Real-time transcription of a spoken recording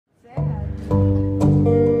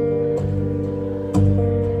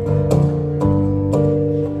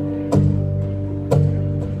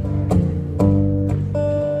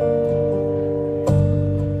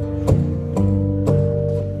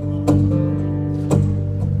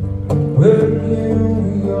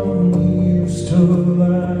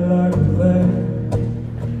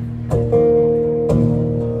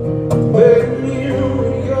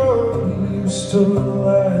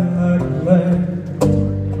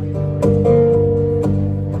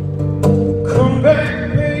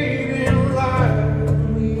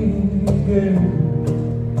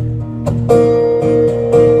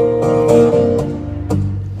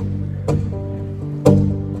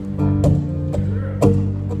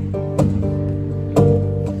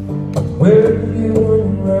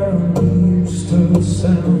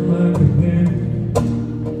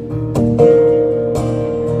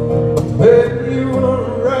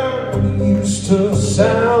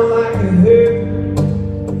down like a hill.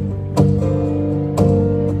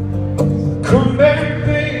 Come back,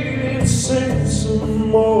 baby, and sing some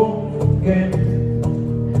more again.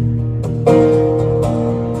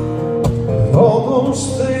 All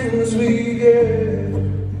those things we get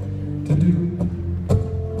to do,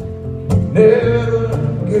 never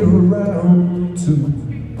get around to.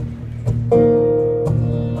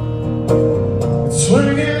 It's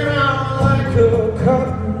swinging out like a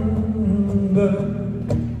cotton bud.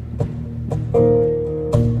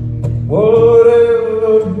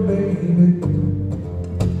 Whatever, baby.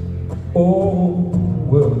 Oh,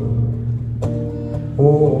 well,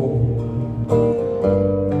 oh.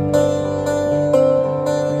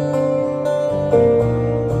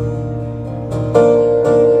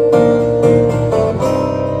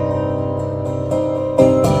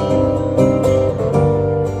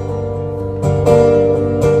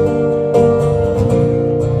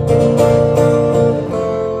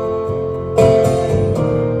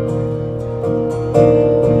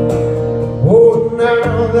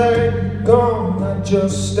 Now that you're gone, I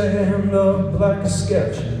just stand up like a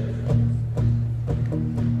sketch.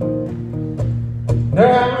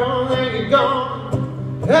 Now that you're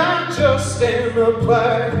gone, I just stand up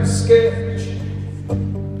like a sketch.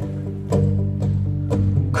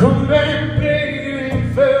 Come back, baby,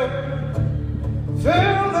 and fell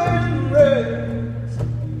and rest.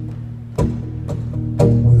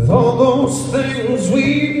 With all those things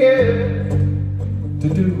we get to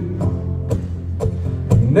do,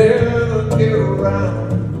 never get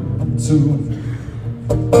around to.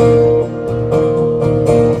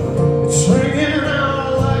 It's ringing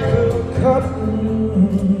out like a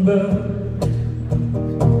cotton bud.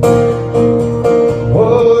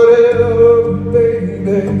 Whatever,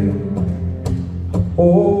 baby.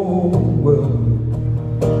 Oh, well.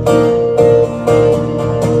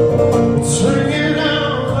 It's ringing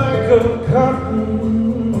out like a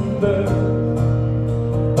cotton bud.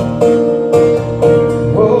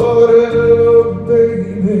 Whatever,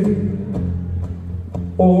 baby.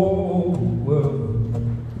 Oh.